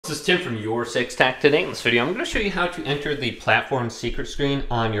This is Tim from YourSixTech. Today in this video, I'm going to show you how to enter the platform secret screen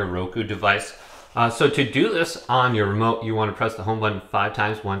on your Roku device. So to do this on your remote, you want to press the home button 5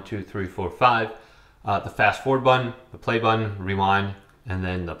 times, 1, 2, 3, 4, 5. The fast forward button, the play button, rewind, and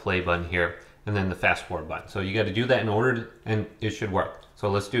then the play button here, and then the fast forward button. So you got to do that in order, and it should work. So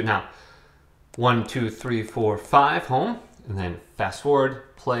let's do it now. 1, 2, 3, 4, 5, home, and then fast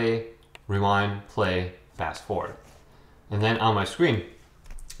forward, play, rewind, play, fast forward. And then on my screen,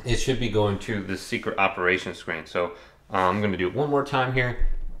 it should be going to the secret operations screen. So I'm going to do it one more time here,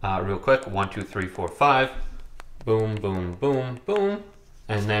 real quick. 1, 2, 3, 4, 5. Boom, boom, boom, boom.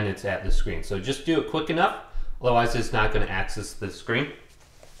 And then it's at the screen. So just do it quick enough. Otherwise, it's not going to access the screen.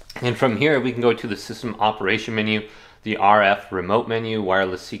 And from here, we can go to the system operation menu, the RF remote menu,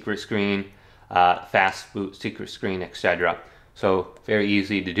 wireless secret screen, fast boot secret screen, etc. So very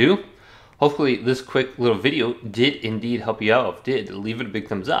easy to do. Hopefully this quick little video did indeed help you out. If it did, leave it a big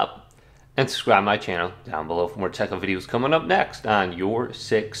thumbs up and subscribe to my channel down below for more tech videos coming up next on Your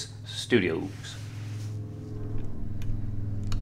Six Studios.